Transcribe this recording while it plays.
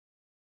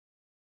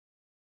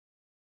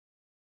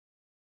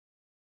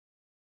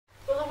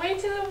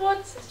going to the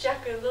woods, says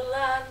Jack of the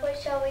land. What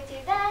shall we do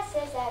there,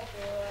 says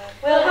everyone.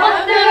 We'll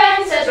hunt the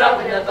wren, says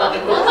Robin the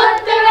Bobbin. We'll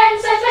hunt the wren,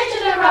 says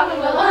Richard and Robin.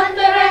 We'll hunt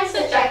the wren,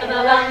 says Jack of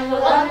the land.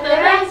 We'll hunt the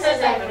wren,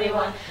 says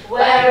everyone.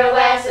 Where, oh,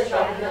 where, says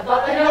Robin the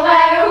Bobbin. Oh,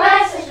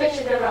 where, says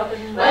Richard and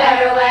Robin.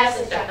 Where, oh, where,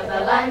 says Jack of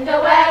the land.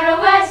 Oh,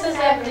 where, says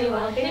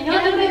everyone. In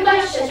yonder green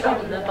bush, says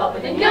Robin the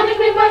Bobbin. In yonder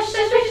green bush,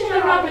 says Richard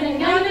and Robin. In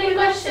yonder green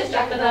bush, says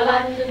Jack of the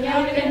land. In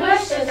yonder green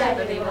bush, says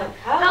everyone.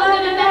 How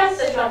good a bet,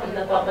 says Robin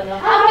the Bobbin. Oh,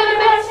 how good a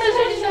bet, says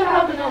Richard and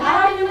Robin. Oh,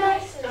 how good a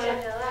bet, says Jack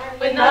of the land.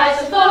 With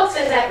knives and forks,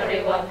 says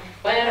everyone.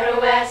 Where, oh,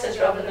 where, says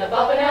Robin the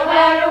Bobbin. Oh,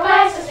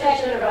 where, says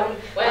Richard and Robin.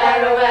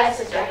 Where, oh, where,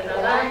 says Jack of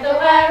the land. Oh,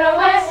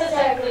 where, says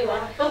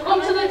everyone. We'll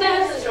come to the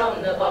dinner, says Robin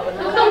the Bobbin.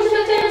 We'll come to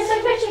the dinner,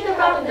 says Richard and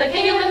Robin. The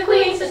king and the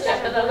queen, says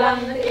Jack of the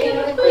land. The king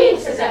and the queen,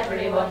 says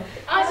everyone.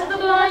 Eyes of the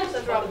blind,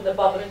 says Robin the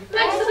Bobbin.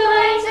 Legs to the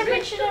lane, says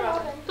Richard and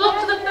Robin. Look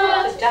to the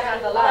poor, says Jack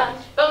of the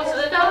land. Bones to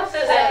the dog,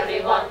 says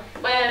everyone.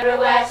 Where, oh,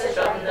 where, says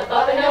Robin the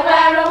Bobbin. Oh,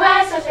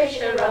 where, says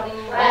Richard and Robin.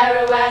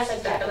 Where, oh, where,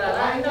 says Jack of the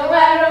land. Oh,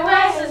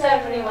 where, says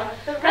everyone.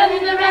 The wren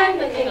and the wren,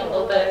 the king of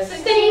all birds. The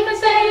steam and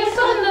stay,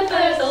 son of the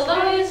first.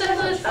 Although he is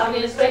gentle, strong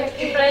and quick,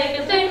 he brave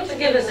and think to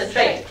give us a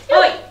treat.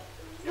 Oi!